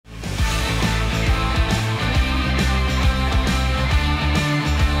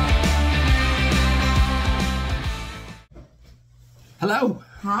Hello.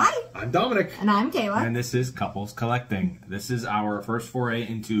 Hi. I'm Dominic. And I'm Kayla. And this is Couples Collecting. This is our first foray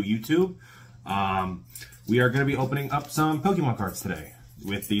into YouTube. We are going to be opening up some Pokemon cards today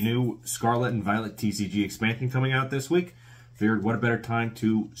with the new Scarlet and Violet TCG expansion coming out this week. Figured what a better time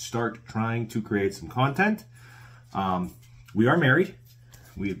to start trying to create some content. We are married.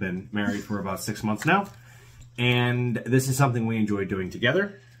 We've been married for about 6 months now. And this is something we enjoy doing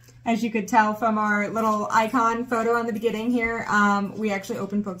together. As you could tell from our little icon photo on the beginning here, we actually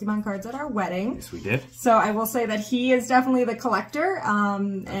opened Pokemon cards at our wedding. Yes, we did. So I will say that he is definitely the collector.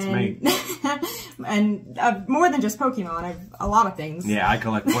 That's me. And more than just Pokemon, I've a lot of things. Yeah, I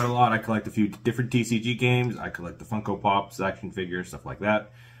collect quite a lot. I collect a few different TCG games. I collect the Funko Pops, action figures, stuff like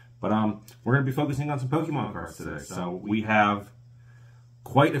that. But we're going to be focusing on some Pokemon cards today. So we have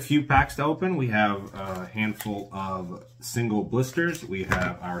quite a few packs to open. We have a handful of single blisters. We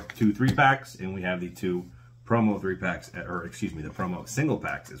have our 2 3-packs, and we have the 2 promo 3-packs, or excuse me, the promo single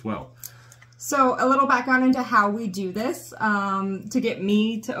packs as well. So a little background into how we do this. To get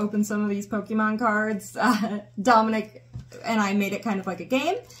me to open some of these Pokemon cards, Dominic and I made it kind of like a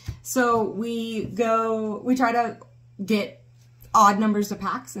game. So we try to get odd numbers of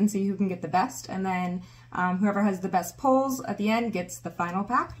packs and see who can get the best, and then whoever has the best pulls at the end gets the final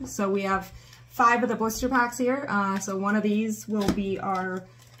pack. So we have 5 of the blister packs here. So one of these will be our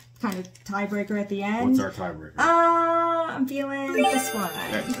kind of tiebreaker at the end. What's our tiebreaker? I'm feeling this one.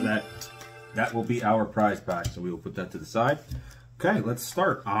 Okay, so that will be our prize pack. So we will put that to the side. Okay, let's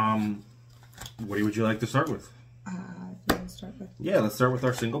start. What would you like to start with? Yeah, let's start with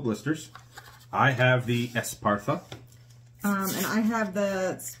our single blisters. I have the Espartha. And I have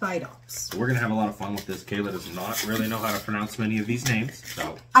the Spidops. We're going to have a lot of fun with this. Kayla does not really know how to pronounce many of these names.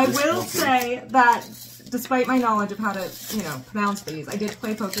 So I will say that despite my knowledge of how to, pronounce these, I did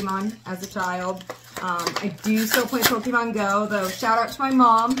play Pokemon as a child. I do still play Pokemon Go, though shout out to my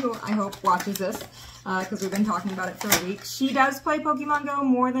mom, who I hope watches this, because we've been talking about it for a week. She does play Pokemon Go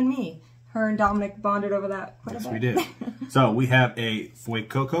more than me. Her and Dominic bonded over that quite a bit. Yes, we did. So we have a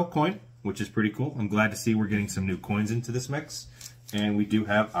Fuecoco coin, which is pretty cool. I'm glad to see we're getting some new coins into this mix. And we do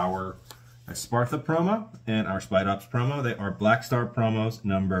have our Espartha promo and our Spidops promo. They are Black Star promos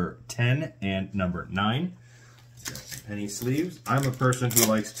number 10 and number 9. Got some penny sleeves. I'm a person who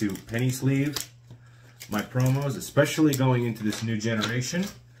likes to penny sleeve my promos, especially going into this new generation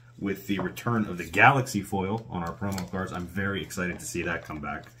with the return of the Galaxy foil on our promo cards. I'm very excited to see that come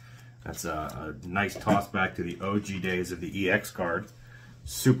back. That's a nice toss back to the OG days of the EX card.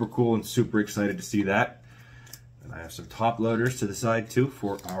 Super cool and super excited to see that. And I have some top loaders to the side too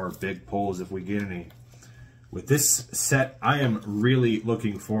for our big pulls if we get any. With this set, I am really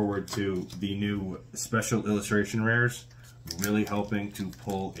looking forward to the new special illustration rares. Really hoping to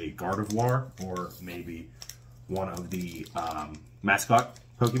pull a Gardevoir or maybe one of the mascot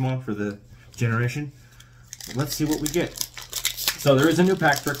Pokemon for the generation. Let's see what we get. So there is a new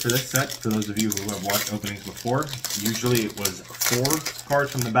pack trick for this set, for those of you who have watched openings before. Usually it was 4 cards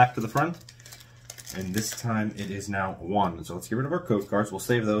from the back to the front, and this time it is now 1. So let's get rid of our code cards. We'll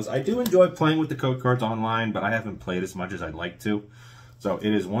save those. I do enjoy playing with the code cards online, but I haven't played as much as I'd like to. So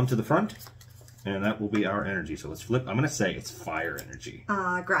it is 1 to the front, and that will be our energy. So let's flip. I'm going to say it's fire energy.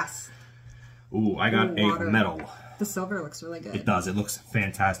 Grass. Ooh, I got a metal. The silver looks really good. It does. It looks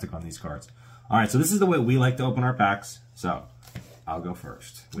fantastic on these cards. All right, so this is the way we like to open our packs. So I'll go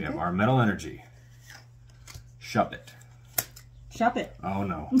first. We have our metal energy. Shove it. Shove it. Oh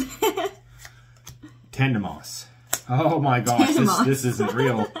no. Tendemos. Oh my gosh, this isn't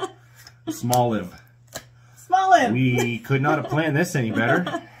real. Smoliv. Smoliv. We could not have planned this any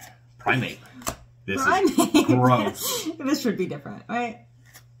better. Primate. This is gross. This should be different, right?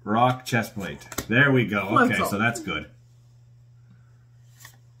 Rock chestplate. There we go. Okay, so that's good.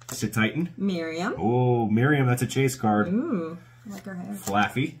 Titan. Miriam. Oh, Miriam, that's a chase card. Ooh, I like her hair.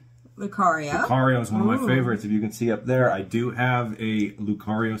 Flaffy. Lucario. Lucario is one of my favorites. If you can see up there, I do have a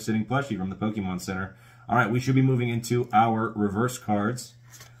Lucario sitting plushie from the Pokemon Center. All right, we should be moving into our reverse cards.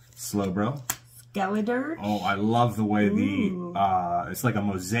 Slowbro. Skeletor. Oh, I love the way it's like a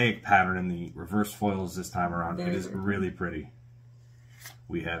mosaic pattern in the reverse foils this time around. It is really pretty.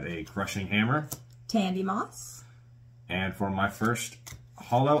 We have a Crushing Hammer. Tandemos. And for my first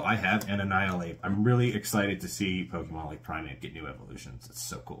holo, I have an Annihilate. I'm really excited to see Pokemon like Primate get new evolutions. It's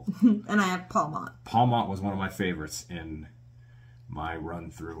so cool. And I have Palmont. Palmont was one of my favorites in my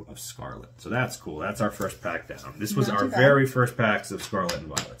run-through of Scarlet. So that's cool. That's our first pack down. This was our very first packs of Scarlet and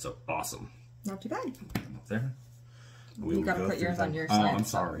Violet, so awesome. Not too bad. Up there. You gotta put yours on your side. Oh, I'm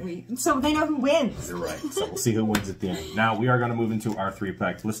sorry. So they know who wins. You're right. So we'll see who wins at the end. Now we are going to move into our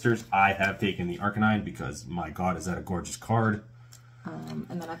 3-pack blisters. I have taken the Arcanine because, my God, is that a gorgeous card.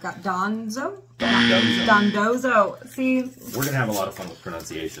 And then I've got Donzo. Dondozo. See, we're gonna have a lot of fun with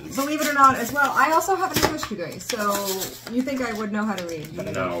pronunciations. Believe it or not, as well, I also have an English degree, so you think I would know how to read,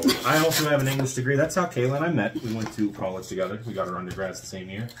 but no. I also have an English degree. That's how Kayla and I met. We went to college together. We got our undergrads the same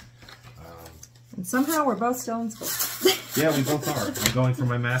year. And somehow we're both still in school. Yeah, we both are. I'm going for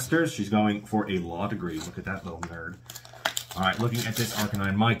my master's. She's going for a law degree. Look at that little nerd. All right, looking at this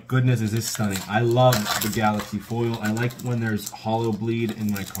Arcanine. My goodness, is this stunning. I love the Galaxy foil. I like when there's hollow bleed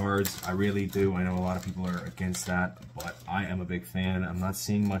in my cards. I really do. I know a lot of people are against that, but I am a big fan. I'm not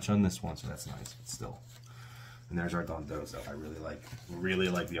seeing much on this one, so that's nice, but still. And there's our Dondozo. I really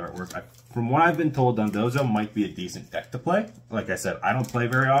like the artwork. From what I've been told, Dondozo might be a decent deck to play. Like I said, I don't play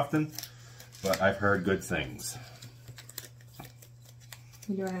very often, but I've heard good things.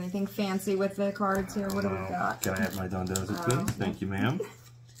 You doing anything fancy with the cards here? What do we got? Can I have my Dondozo, please? Thank you, ma'am. Get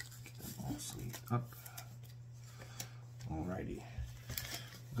them all sleeved up. Alrighty.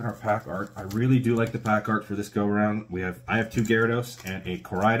 Look at our pack art. I really do like the pack art for this go-around. I have 2 Gyarados and a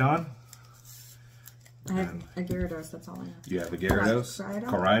Koraidon. I have a Gyarados, that's all I have. You have a Gyarados,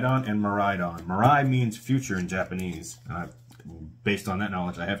 Koraidon, and Miraidon. Mirai means future in Japanese. Based on that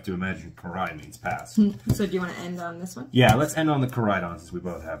knowledge, I have to imagine Korai means past. So do you want to end on this one? Yeah, let's end on the Koraidon since we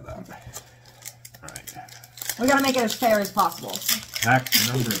both have that. Okay. Alright. We gotta make it as fair as possible. Pack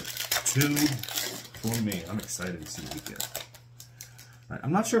number 2 for me. I'm excited to see what we get. Right,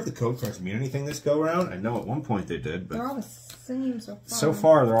 I'm not sure if the code cards mean anything this go around. I know at one point they did, but they're all the same so far. So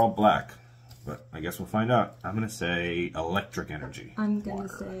far they're all black. But I guess we'll find out. I'm gonna say electric energy. I'm gonna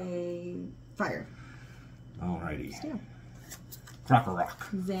say fire. Alrighty. Steel. Krokorok.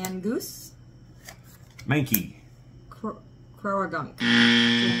 Zangoose. Mankey. Crowagunk.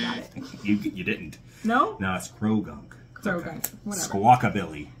 Got it. You didn't. No? No, it's Crowgunk. Crowgunk. Okay. Whatever.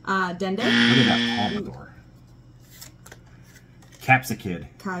 Squawkabilly. Dende. Look at that Pompadour. Capsicid.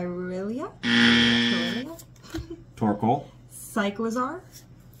 Kyrillia. Torkoal. Cyclizar.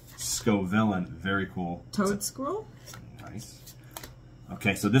 Scovillain. Very cool. Toadscroll. Nice.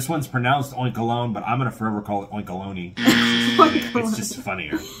 Okay, so this one's pronounced Oinkalone, but I'm going to forever call it Oinkalone. It's just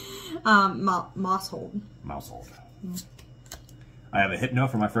funnier. Moushold. Mousehold. I have a Hypno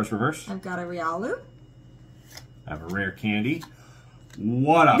for my first reverse. I've got a Riolu. I have a rare candy.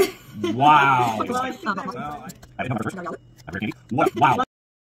 What a... Wow. Well, I have a rare candy. What? Wow.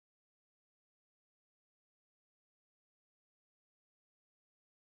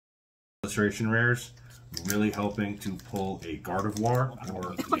 Illustration rares. Really hoping to pull a Gardevoir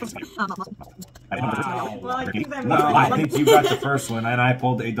or... Wow. I think you got the first one, and I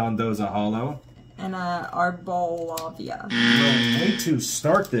pulled a Dondozo Holo. And Arbolavia. Well, way to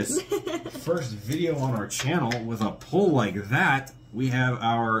start this first video on our channel with a pull like that. We have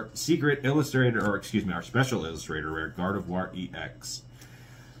our secret illustrator, or excuse me, our special illustrator rare, Gardevoir EX.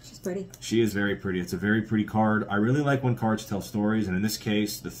 She's pretty. She is very pretty. It's a very pretty card. I really like when cards tell stories, and in this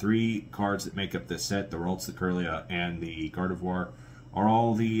case, the 3 cards that make up this set, the Ralts, the Kirlia, and the Gardevoir, are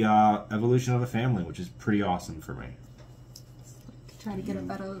all the evolution of a family, which is pretty awesome for me. Try to get a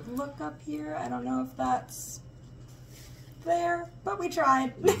better look up here. I don't know if that's there, but we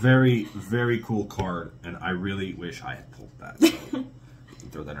tried. Very, very cool card, and I really wish I had pulled that. So you can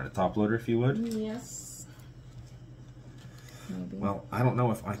throw that in a top loader if you would. Yes. Maybe. Well, I don't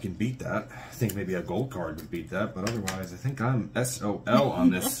know if I can beat that. I think maybe a gold card would beat that, but otherwise I think I'm SOL on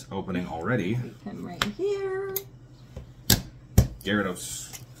this opening already. Keep him right here. Gyarados.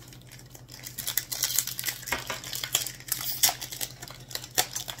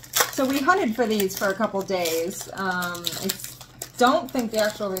 So we hunted for these for a couple days. Don't think the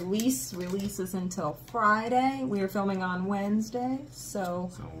actual releases until Friday. We are filming on Wednesday, so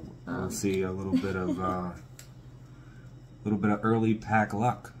we'll see a little bit of early pack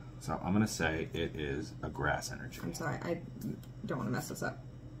luck. So I'm gonna say it is a grass energy. I'm sorry, I don't want to mess this up.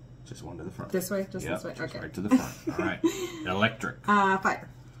 Just one to the front. This way, just this way. Okay. Right to the front. All right. Electric. Fire.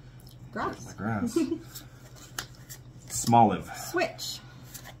 Grass. My grass. Smoliv. Switch.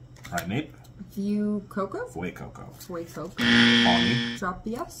 Primeape. View Coco. Fuecoco. Pawmi.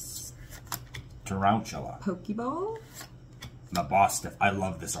 Tropius. Tarantula. Pokeball. Nabostiff. I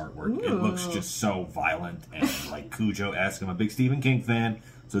love this artwork. Ooh. It looks just so violent and like Cujo-esque. I'm a big Stephen King fan,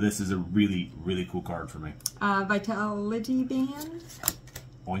 so this is a really, really cool card for me. Vitality Band.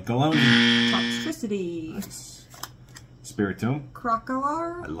 Oinkalone. Toxtricity. Nice. Spiritomb.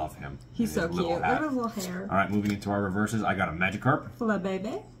 Crocolar. I love him. He's so cute. Look at his little hair. All right, moving into our reverses, I got a Magikarp.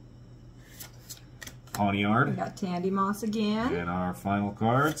 Flabebe. Pawniard. We got Tandy Moss again. And our final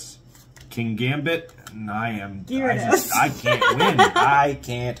cards, King Gambit. And I can't win. I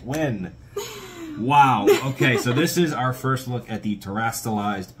can't win. Wow. Okay, so this is our first look at the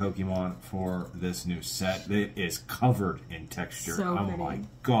terastallized Pokemon for this new set. It is covered in texture. So oh pretty. my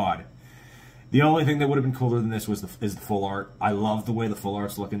god. The only thing that would have been cooler than this was is the full art. I love the way the full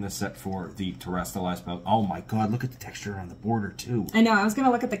art's look in this set for the terastallized Pokemon. Oh my god, look at the texture on the border too. I know, I was going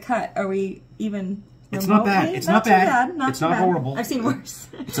to look at the cut. Are we even... It's not bad. It's not bad. Not it's too not bad. horrible. I've seen worse.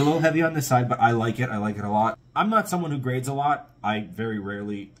 It's a little heavy on this side, but I like it. I like it a lot. I'm not someone who grades a lot. I very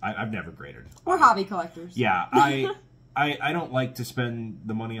rarely... I've never graded. We're hobby collectors. Yeah, I don't like to spend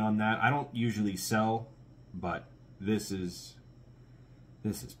the money on that. I don't usually sell, but this is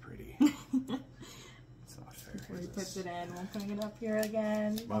pretty. It's not fair. Before he puts it in, we'll bring it up here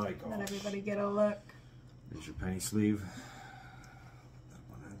again. My gosh. Let everybody get a look. There's your penny sleeve.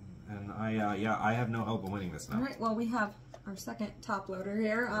 And I have no hope of winning this now. All right, well, we have our second top loader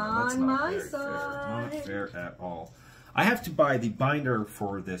here That's on not my very side. Fair. Not fair at all. I have to buy the binder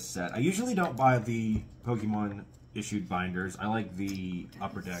for this set. I usually don't buy the Pokemon issued binders. I like the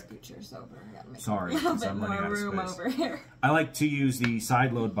upper deck. Scoochers over. Sorry, a little because bit I'm running more out of room space. over here. I like to use the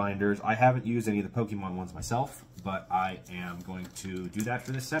side load binders. I haven't used any of the Pokemon ones myself, but I am going to do that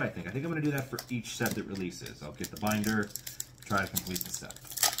for this set, I think. I think I'm going to do that for each set that releases. I'll get the binder, try to complete the set.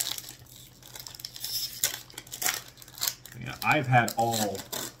 Yeah, I've had all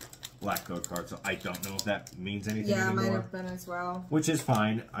black code cards, so I don't know if that means anything Yeah, anymore. might have been as well. Which is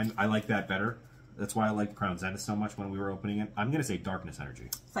fine. I like that better. That's why I liked Crown Zenith so much when we were opening it. I'm going to say Darkness Energy.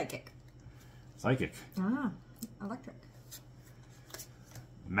 Psychic. Psychic. Ah, electric.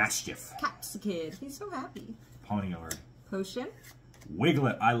 Mastiff. Capsicid. He's so happy. Pawniard. Potion.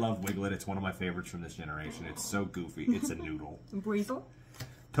 Wiglet. I love Wiglet. It's one of my favorites from this generation. It's so goofy. It's a noodle. Breezel.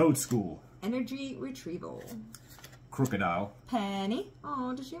 Toadstool. Energy retrieval. Crocodile. Penny.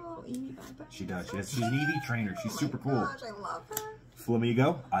 Oh, does she have a little Eevee backpack? She does. She's an Eevee trainer. She's super cool. Gosh, I love her.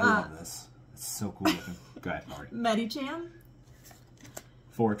 Flamigo. I love this. It's so cool looking. Go ahead, Laurie. Medicham.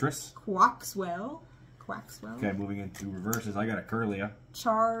 Fortress. Quaxwell. Quaxwell. Okay, moving into reverses. I got a Curlia.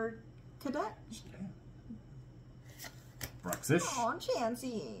 Char Cadet. Bruxish. Oh,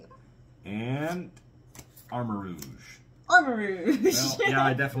 Chansey. And Armarouge. Armarouge. Well, yeah,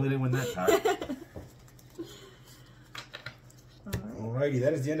 I definitely didn't win that time. Alrighty,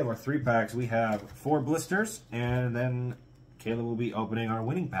 that is the end of our 3-packs. We have 4 blisters, and then Kayla will be opening our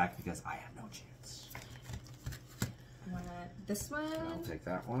winning pack because I have no chance. This one. I'll take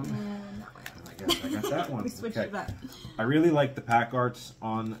that one. And that one. I guess I got that one. We switched Okay. it up. I really like the pack arts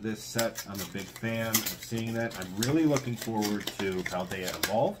on this set. I'm a big fan of seeing that. I'm really looking forward to Paldea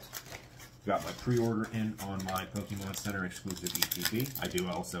Evolved. Got my pre-order in on my Pokemon Center exclusive ETB. I do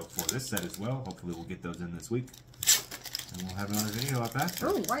also for this set as well. Hopefully we'll get those in this week. And we'll have another video up after.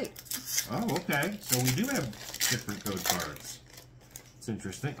 Oh, right. Oh, okay. So we do have different code cards. It's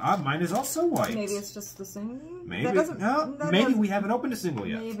interesting. Ah, mine is also white. Maybe it's just the single. Maybe. That doesn't, No, that maybe doesn't, we haven't opened a single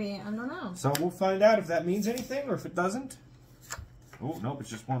yet. Maybe. I don't know. So we'll find out if that means anything or if it doesn't. Oh, nope, it's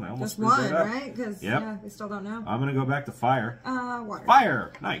just one. I almost Just one, screwed that up. right? Because, Yep. yeah, we still don't know. I'm going to go back to fire. Water.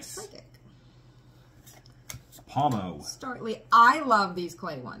 Fire! Nice. Psychic. Palmo. Startly. I love these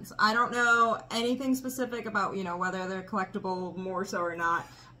clay ones. I don't know anything specific about, you know, whether they're collectible more so or not,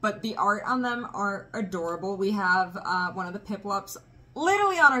 but the art on them are adorable. We have one of the Piplups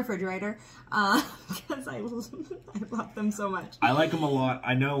literally on our refrigerator because I love them so much. I like them a lot.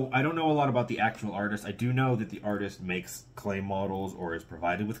 I don't know a lot about the actual artist. I do know that the artist makes clay models or is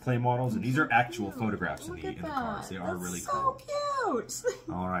provided with clay models, and these are actual photographs in the cards. They are really cool. So cute.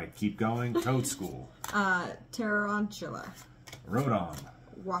 All right, keep going. Toadstool. Tarantula. Rodon.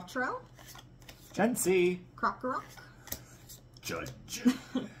 Wattrell. Chansey. Krokorok. Judge.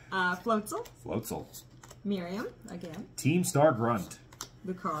 Floatzel. Floatzel. Miriam, again. Team Star Grunt.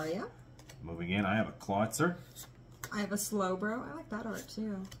 Lucaria. Moving in, I have a Clawitzer. I have a Slowbro. I like that art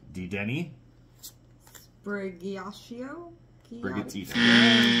too. Dedenne. Brigiaccio.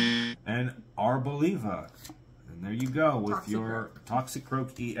 Brigatita. And Arboliva. And there you go with your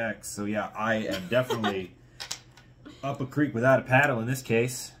Toxicroak EX. So yeah, I am definitely up a creek without a paddle in this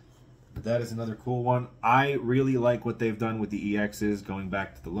case. But that is another cool one. I really like what they've done with the EXs, going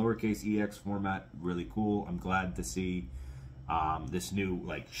back to the lowercase EX format. Really cool. I'm glad to see this new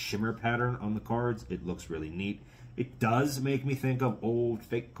like shimmer pattern on the cards. It looks really neat. It does make me think of old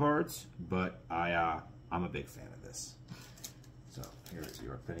fake cards, but I'm a big fan of this. So here is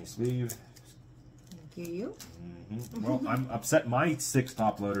your penny sleeve. Thank you. Well, I'm upset my 6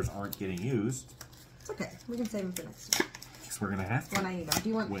 top loaders aren't getting used. It's okay. We can save them for next time. We're gonna have to. When I need them. Do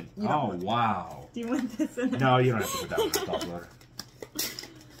you want? Wait. You don't want, Wow. do you want this in? No, you don't have to put that one in the top loader.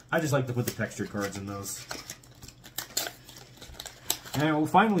 I just like to put the textured cards in those. And we'll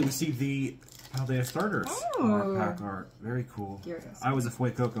finally receive the Paldea starters. Oh. Pack art. Very cool. Gyarados. I was a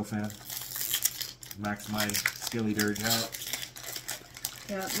Fuecoco fan. Max my Skilly Dirge out.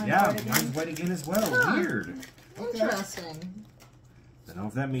 Yeah, mine's white again as well. Huh. Weird. Interesting. Don't know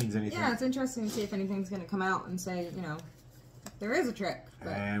if that means anything. Yeah, it's interesting to see if anything's going to come out and say, you know, there is a trick. But...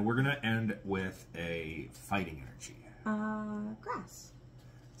 And we're going to end with a fighting energy. Grass.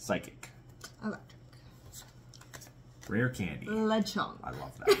 Psychic. Electric. Rare candy. Lechonk. I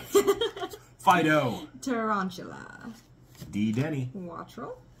love that. Fido. Tarantula. D. Denny.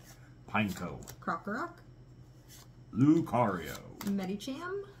 Wattrel. Pineco. Crocorock. Lucario.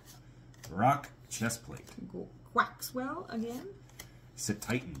 Medicham. Rock Chestplate. Quaxwell again.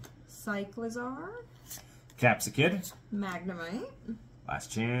 Cetitan. Cyclizar. Capsicid. Magnemite.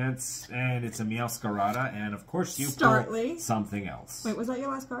 Last chance. And it's a Meowscarada. And of course you Startly. pull something else. Wait, was that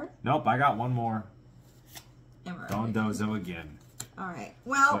your last card? Nope, I got one more. Emerald. Dondozo again. Alright.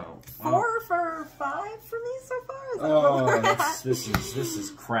 Well, So, 4 for 5 for me so far? Is that where Oh, we're at? this is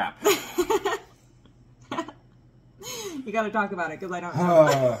crap. You gotta talk about it, because I don't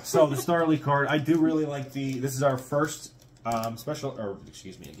know. So the Starly card, I do really like this is our first special, or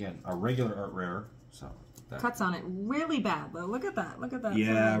excuse me, again, our regular art rare. So Cuts on it really bad, though. Look at that. Look at that.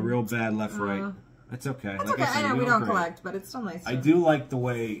 Yeah, real bad left, right. It's okay. That's Like okay. said, I know we don't great. collect, but it's still nice. I do like the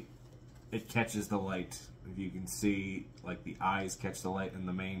way it catches the light. If you can see, like the eyes catch the light in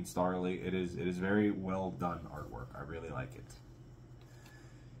the main Starly, it is very well done artwork. I really like it.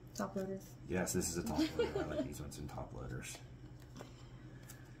 Top loaders. Yes, this is a top loader. I like these ones in top loaders.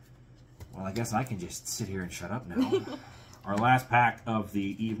 Well, I guess I can just sit here and shut up now. Our last pack of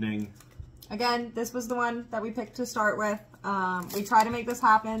the evening. Again, this was the one that we picked to start with. We try to make this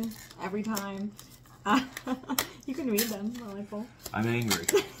happen every time. You can read them while I pull. I'm angry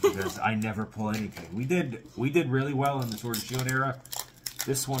because I never pull anything. We did really well in the Sword and Shield era.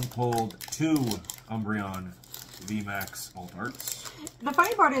 This one pulled 2 Umbreon VMAX Alt Arts. The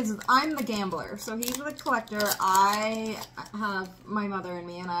funny part is I'm the gambler, so he's the collector. I have my mother and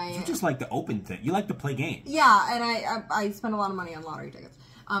me, and You just like to open things. You like to play games. Yeah, and I spend a lot of money on lottery tickets.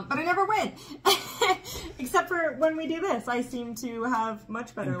 But I never win. Except for when we do this. I seem to have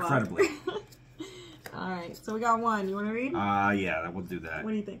much better luck. Incredibly. Alright, so we got one. You want to read? Yeah, we'll do that.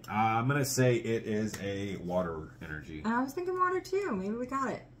 What do you think? I'm going to say it is a water energy. I was thinking water too. Maybe we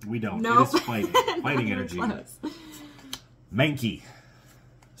got it. We don't. Nope. It is fighting. Fighting Not energy. even close. Mankey.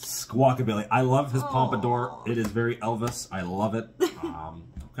 Squawkabilly. I love his pompadour. It is very Elvis. I love it.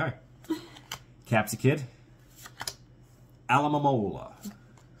 Okay. Capsicid. Alamamola.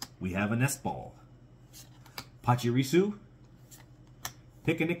 We have a nest ball. Pachirisu.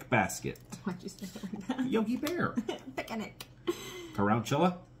 Picnic basket. Why'd you say it like that? Yogi Bear. Picnic.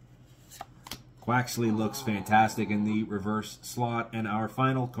 Tarantula. Quaxley looks fantastic in the reverse slot. And our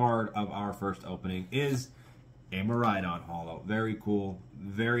final card of our first opening is a Miraidon Holo. Very cool.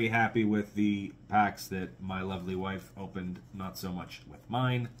 Very happy with the packs that my lovely wife opened. Not so much with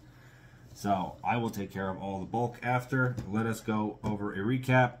mine. So I will take care of all the bulk after. Let us go over a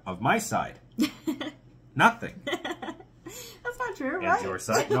recap of my side. Nothing. That's not true, And right? your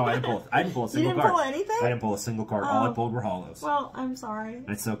side? No, I didn't pull a single card. You didn't pull anything? I didn't pull a single card. All I pulled were holos. Well, I'm sorry.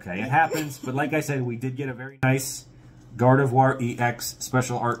 It's okay. It happens. But like I said, we did get a very nice Gardevoir EX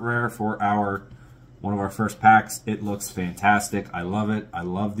special art rare for one of our first packs. It looks fantastic. I love it. I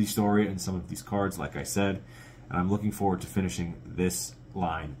love the story and some of these cards, like I said. And I'm looking forward to finishing this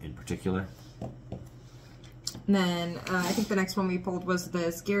line in particular. And then I think the next one we pulled was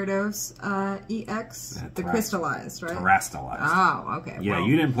this Gyarados EX, the crystallized, right? Terastallized. Oh, okay. Yeah, well.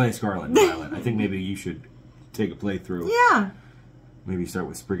 You didn't play Scarlet Violet. I think maybe you should take a playthrough. Yeah. Maybe start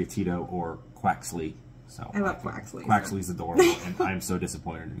with Sprigatito or Quaxley. So I love Quaxley. Quaxley's adorable, and I'm so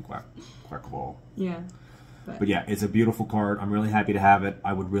disappointed in Quackball. Yeah. But yeah, it's a beautiful card. I'm really happy to have it.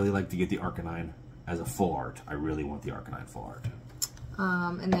 I would really like to get the Arcanine as a full art. I really want the Arcanine full art.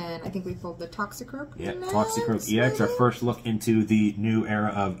 And then I think we pulled the Toxicroak. Yeah, Toxicroak EX, our first look into the new era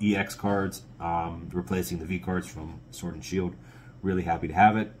of EX cards, replacing the V cards from Sword and Shield. Really happy to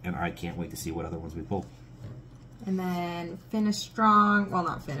have it, and I can't wait to see what other ones we pull. And then finish strong. Well,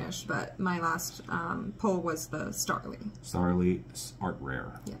 not finish, but my last pull was the Starly. Starly art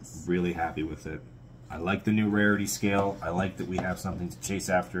rare. Yes. Really happy with it. I like the new rarity scale. I like that we have something to chase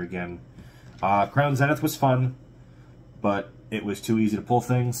after again. Crown Zenith was fun, but it was too easy to pull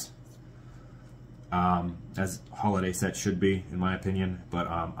things, as holiday sets should be, in my opinion. But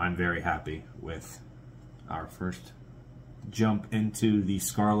I'm very happy with our first jump into the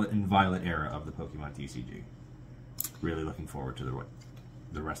Scarlet and Violet era of the Pokemon TCG. Really looking forward to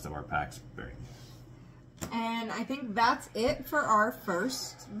the rest of our packs. And I think that's it for our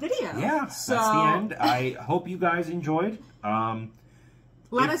first video. Yeah, so that's the end. I hope you guys enjoyed.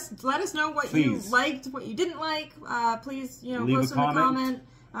 Let us know what please. you liked, what you didn't like. Please, Leave post a in the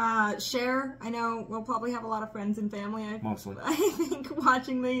comment. share. I know we'll probably have a lot of friends and family. Mostly. I think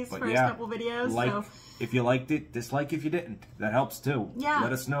watching these first couple videos. So if you liked it, dislike if you didn't. That helps too. Yeah.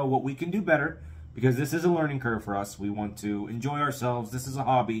 Let us know what we can do better, because this is a learning curve for us. We want to enjoy ourselves. This is a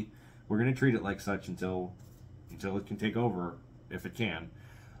hobby. We're going to treat it like such until it can take over, if it can.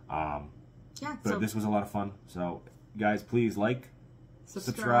 yeah. But this was a lot of fun. So, guys, please like,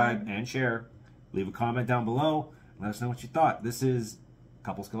 subscribe, and share. Leave a comment down below. Let us know what you thought. This is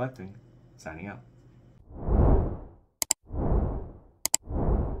Couples Collecting, signing out.